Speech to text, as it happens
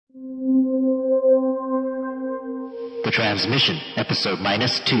The Transmission, Episode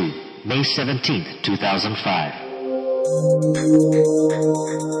 -2, May 17th, 2005.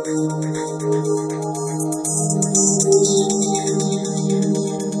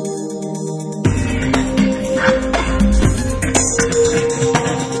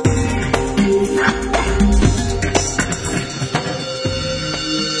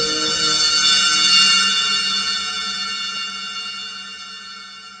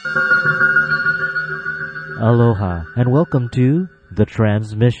 Aloha, and welcome to The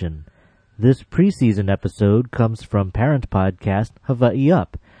Transmission. This preseason episode comes from parent podcast Hawaii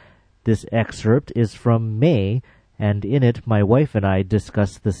Up. This excerpt is from May, and in it my wife and I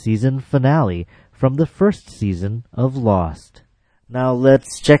discuss the season finale from the first season of Lost. Now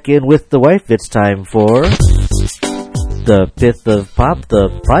let's check in with the wife. It's time for the Pith of Pop, the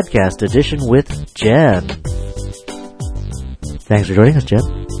podcast edition with Jen. Thanks for joining us,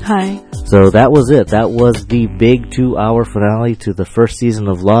 Jen. Hi. So that was it. That was the big 2-hour finale to the first season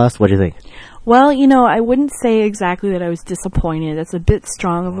of Lost. What do you think? Well, I wouldn't say exactly that I was disappointed. That's a bit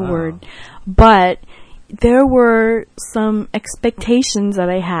strong of a word. But there were some expectations that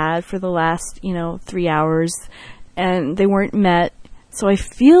I had for the last, 3 hours, and they weren't met. So I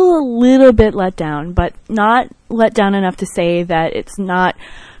feel a little bit let down, but not let down enough to say that it's not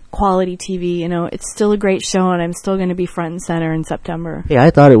quality TV. It's still a great show, and I'm still going to be front and center in September. Yeah, I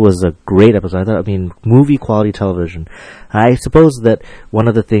thought it was a great episode. Movie quality television. I suppose that one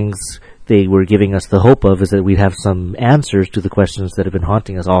of the things they were giving us the hope of is that we'd have some answers to the questions that have been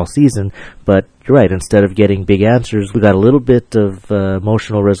haunting us all season. But you're right, instead of getting big answers, we got a little bit of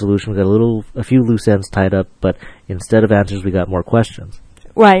emotional resolution. We got a few loose ends tied up, but instead of answers, we got more questions.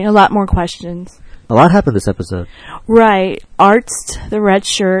 Right, a lot more questions. A lot happened this episode. Right. Arzt, the red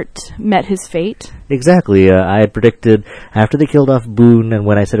shirt, met his fate. Exactly. I had predicted after they killed off Boone, and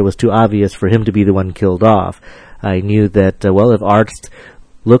when I said it was too obvious for him to be the one killed off, I knew that, if Arzt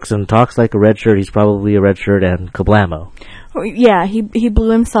looks and talks like a red shirt, he's probably a red shirt and kablamo. Yeah, he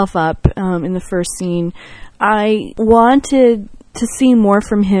blew himself up in the first scene. I wanted to see more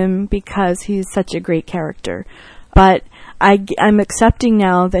from him because he's such a great character. But I'm accepting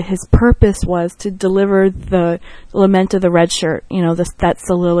now that his purpose was to deliver the lament of the red shirt, that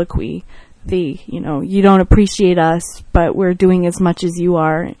soliloquy, you don't appreciate us, but we're doing as much as you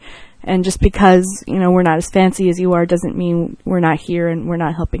are. And just because, we're not as fancy as you are doesn't mean we're not here and we're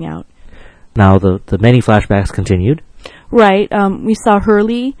not helping out. Now, the many flashbacks continued. Right. We saw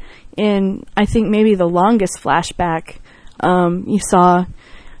Hurley in, I think, maybe the longest flashback. You saw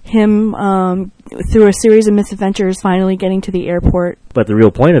him through a series of misadventures finally getting to the airport. But the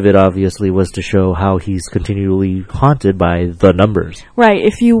real point of it obviously was to show how he's continually haunted by the numbers. Right.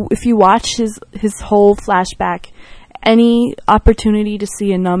 If you watch his whole flashback, any opportunity to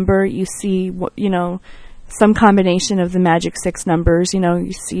see a number, you see some combination of the magic 6 numbers.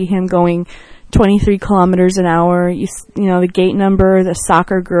 You see him going 23 kilometers an hour. The gate number, the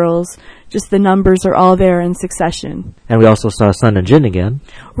soccer girls, just the numbers are all there in succession. And we also saw Sun and Jin again.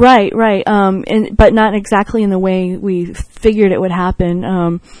 Right. But not exactly in the way we figured it would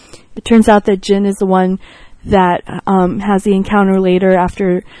happen. It turns out that Jin is the one that has the encounter later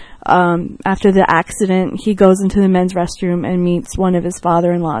after the accident. He goes into the men's restroom and meets one of his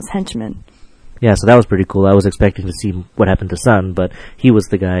father-in-law's henchmen. Yeah, so that was pretty cool. I was expecting to see what happened to Sun, but he was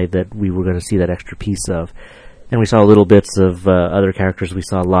the guy that we were going to see that extra piece of. And we saw little bits of other characters. We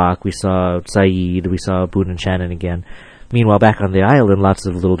saw Locke, we saw Saeed, we saw Boone and Shannon again. Meanwhile, back on the island, lots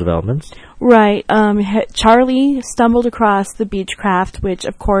of little developments. Right. Charlie stumbled across the Beechcraft, which,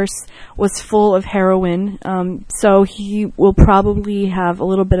 of course, was full of heroin. So he will probably have a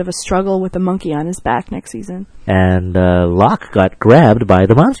little bit of a struggle with the monkey on his back next season. And Locke got grabbed by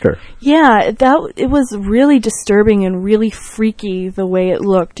the monster. Yeah, it was really disturbing and really freaky the way it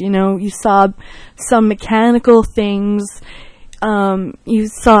looked. You saw some mechanical things. You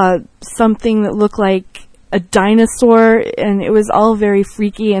saw something that looked like a dinosaur, and it was all very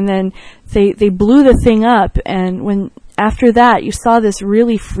freaky. And then they blew the thing up, and after that you saw this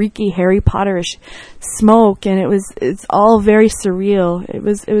really freaky Harry Potterish smoke, and it's all very surreal. It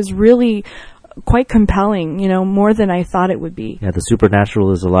was really quite compelling, more than I thought it would be. Yeah, the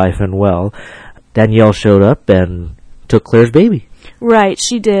supernatural is alive and well. Danielle showed up and took Claire's baby. Right,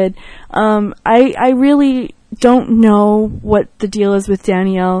 she did. I really don't know what the deal is with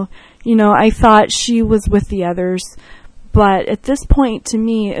Danielle. I thought she was with the others, but at this point, to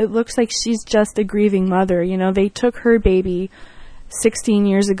me, it looks like she's just a grieving mother. They took her baby 16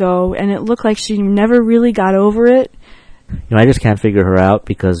 years ago, and it looked like she never really got over it. I just can't figure her out,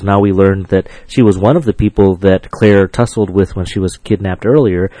 because now we learned that she was one of the people that Claire tussled with when she was kidnapped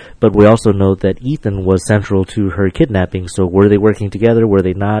earlier, but we also know that Ethan was central to her kidnapping. So were they working together? Were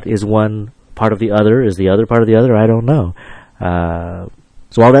they not? Is one part of the other? Is the other part of the other? I don't know.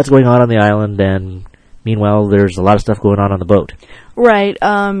 So all that's going on the island, and meanwhile there's a lot of stuff going on the boat. Right.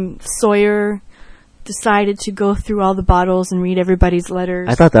 Sawyer decided to go through all the bottles and read everybody's letters.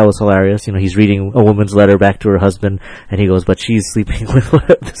 I thought that was hilarious. He's reading a woman's letter back to her husband, and he goes, but she's sleeping with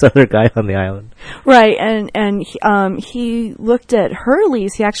this other guy on the island. Right, and he looked at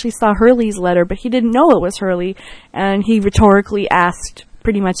Hurley's. He actually saw Hurley's letter, but he didn't know it was Hurley, and he rhetorically asked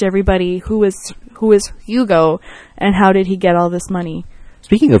pretty much everybody who is Hugo, and how did he get all this money.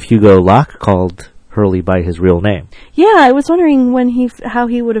 Speaking of Hugo, Locke called Hurley by his real name. Yeah, I was wondering how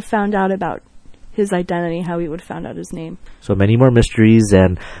he would have found out about his identity, how he would have found out his name. So many more mysteries,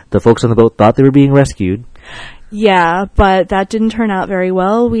 and the folks on the boat thought they were being rescued. Yeah, but that didn't turn out very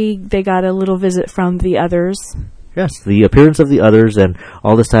well. They got a little visit from the others. Yes, the appearance of the others, and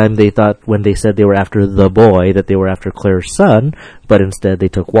all this time they thought when they said they were after the boy that they were after Claire's son, but instead they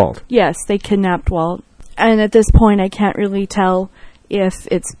took Walt. Yes, they kidnapped Walt. And at this point I can't really tell if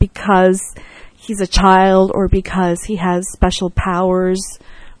it's because he's a child or because he has special powers.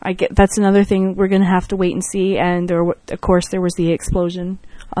 That's another thing we're going to have to wait and see. And of course, there was the explosion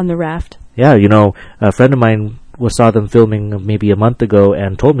on the raft. Yeah, a friend of mine saw them filming maybe a month ago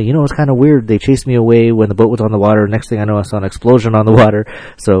and told me, it's kind of weird. They chased me away when the boat was on the water. Next thing I know, I saw an explosion on the water.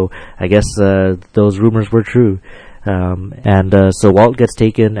 So I guess those rumors were true. So Walt gets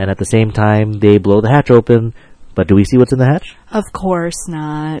taken, and at the same time, they blow the hatch open. But do we see what's in the hatch? Of course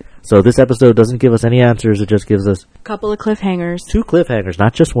not. So this episode doesn't give us any answers. It just gives us a couple of cliffhangers. 2 cliffhangers.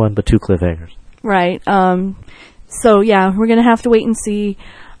 Not just one, but 2 cliffhangers. Right. So yeah, we're going to have to wait and see.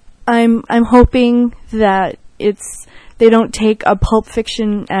 I'm hoping that they don't take a Pulp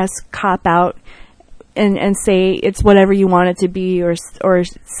Fiction as cop-out and say it's whatever you want it to be or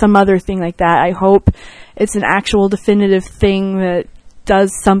some other thing like that. I hope it's an actual definitive thing that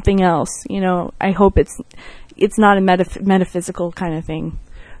does something else. I hope it's not a metaphysical kind of thing.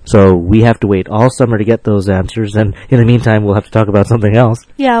 So we have to wait all summer to get those answers, and in the meantime, we'll have to talk about something else.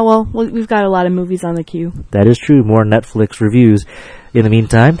 Yeah, well, we've got a lot of movies on the queue. That is true. More Netflix reviews. In the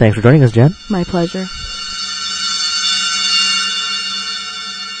meantime, thanks for joining us, Jen. My pleasure.